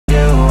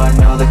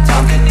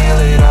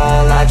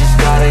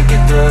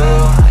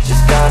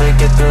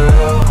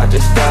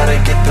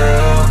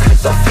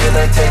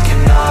feel like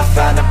taking off,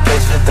 find a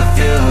place with a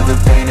view. The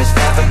pain is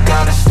never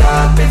gonna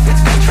stop if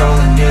it's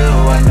controlling you.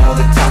 I know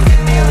that time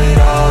can heal it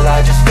all,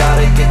 I just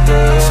gotta get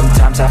through.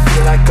 Sometimes I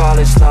feel like all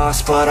is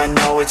lost, but I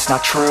know it's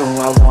not true.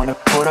 I wanna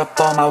put up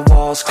all my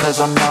walls cause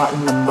I'm not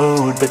in the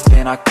mood, but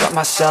then I cut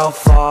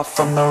myself off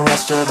from the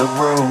rest of the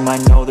room. I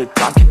know that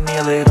time can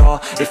heal it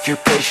all if you're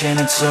patient,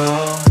 and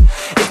soon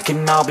it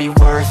can all be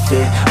worth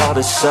it, all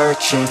the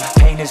searching.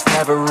 Pain is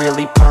never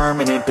really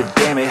permanent, but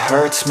damn it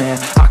hurts, man.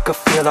 I could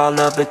feel all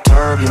of the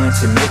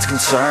turbulence and it's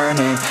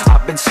concerning.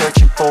 I've been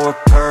searching for a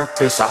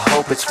purpose, I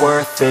hope it's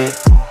worth it.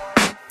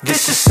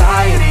 This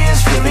society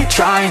is really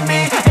trying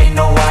me. Ain't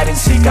no hide and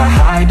seek, I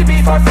hide to be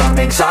far from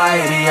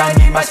anxiety. I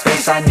need my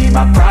space, I need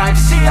my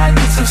privacy, I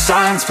need some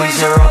silence, please.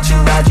 You're all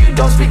too loud, you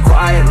don't speak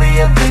quietly.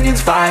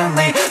 Opinions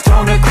violently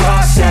thrown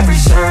across every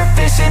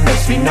surface, it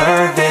makes me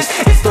nervous.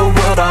 Is the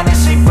world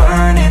honestly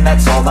burning?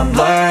 That's all I'm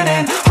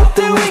learning. Hope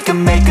that we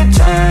can make a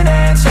turn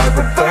and start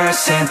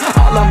reversing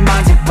all our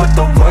minds and put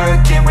the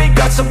work in. We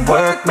got some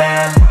work,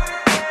 man.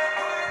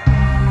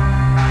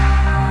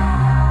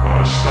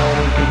 I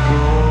started to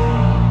go.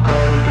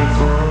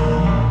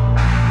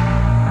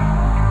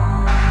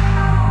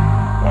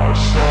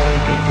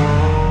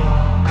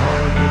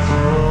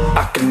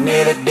 I can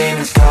hear the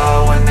demons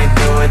call when they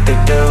do what they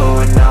do,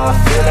 and now I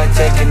feel like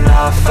taking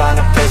off, find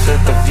a place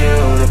with a view.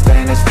 The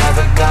pain is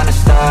never gonna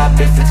stop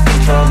if it's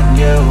controlling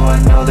you. I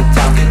know that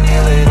time can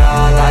heal it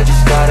all, I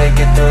just gotta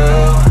get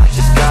through. I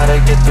just gotta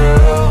get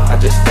through, I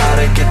just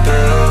gotta get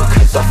through.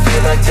 Cause I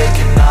feel like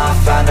taking off,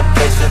 find a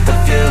place with a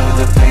view.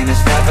 The pain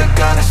is never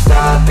gonna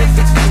stop if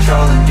it's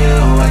controlling you.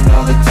 I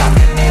know that time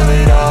can heal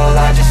it all,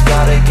 I just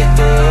gotta get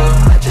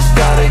through. I just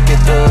gotta get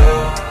through.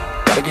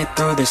 Gotta get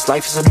through this,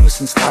 life is a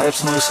nuisance, tie up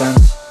some loose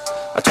ends.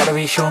 I try to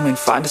be human,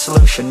 find a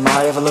solution,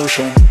 my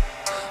evolution.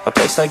 A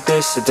place like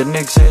this, it didn't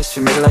exist,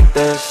 we made it like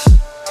this.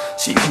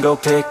 So you can go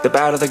pick the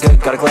bad or the good,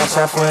 got a glass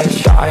halfway.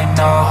 I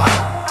know,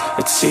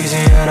 it's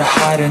easier to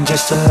hide than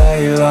just to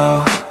lay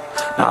low.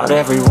 Not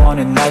everyone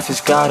in life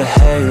has got a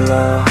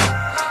halo.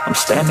 I'm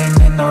standing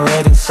in the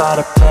red inside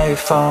a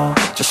payphone,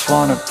 just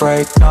wanna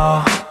break,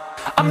 no.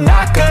 I'm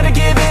not gonna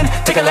give in,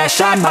 take a last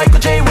shot, Michael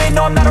J. Win.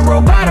 No, I'm not a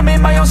robot, I'm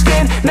in my own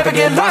skin. Never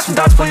get lost when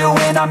thoughts pull you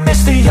in. I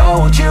miss the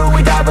old you,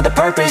 we died with a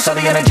purpose. All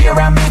the energy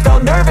around me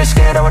felt nervous,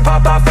 scared I would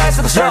pop out fast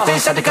to the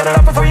surface. Had to cut it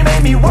off before you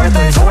made me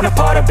worthless. Torn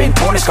apart, I've been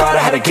torn and scarred. I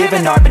had to give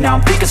an art, but now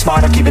I'm thinking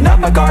smart. I'm keeping up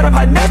my guard, I'm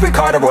hiding every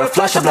card. A royal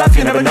flush of left,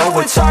 you never know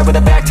what's hard. With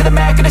a back to the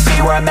mat, gonna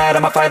see where I'm at.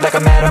 I'ma fight like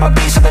I'm mad, I'm a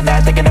beast of the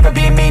net. They can never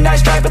be me,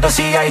 nice try, but they'll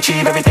see I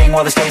achieve everything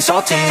while they stay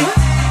salty.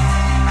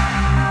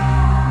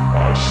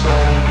 I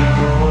started to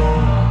go.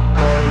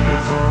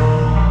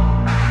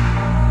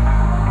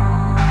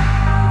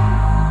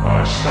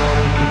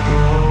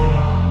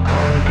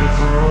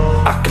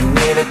 I can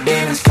hear the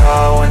demons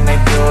call when they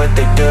do what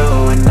they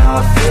do, and now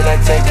I feel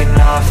like taking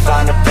off,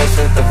 find a place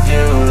with a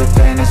view. The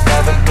pain is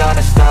never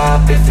gonna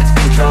stop if it's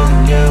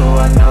controlling you.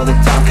 I know that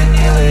time can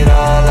heal it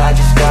all, I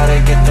just gotta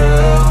get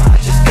through. I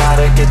just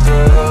gotta get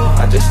through,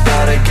 I just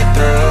gotta get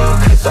through.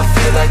 Cause I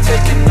feel like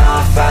taking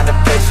off, find a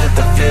place with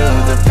a view.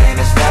 The pain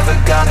is never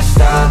gonna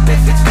stop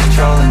if it's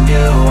controlling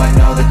you. I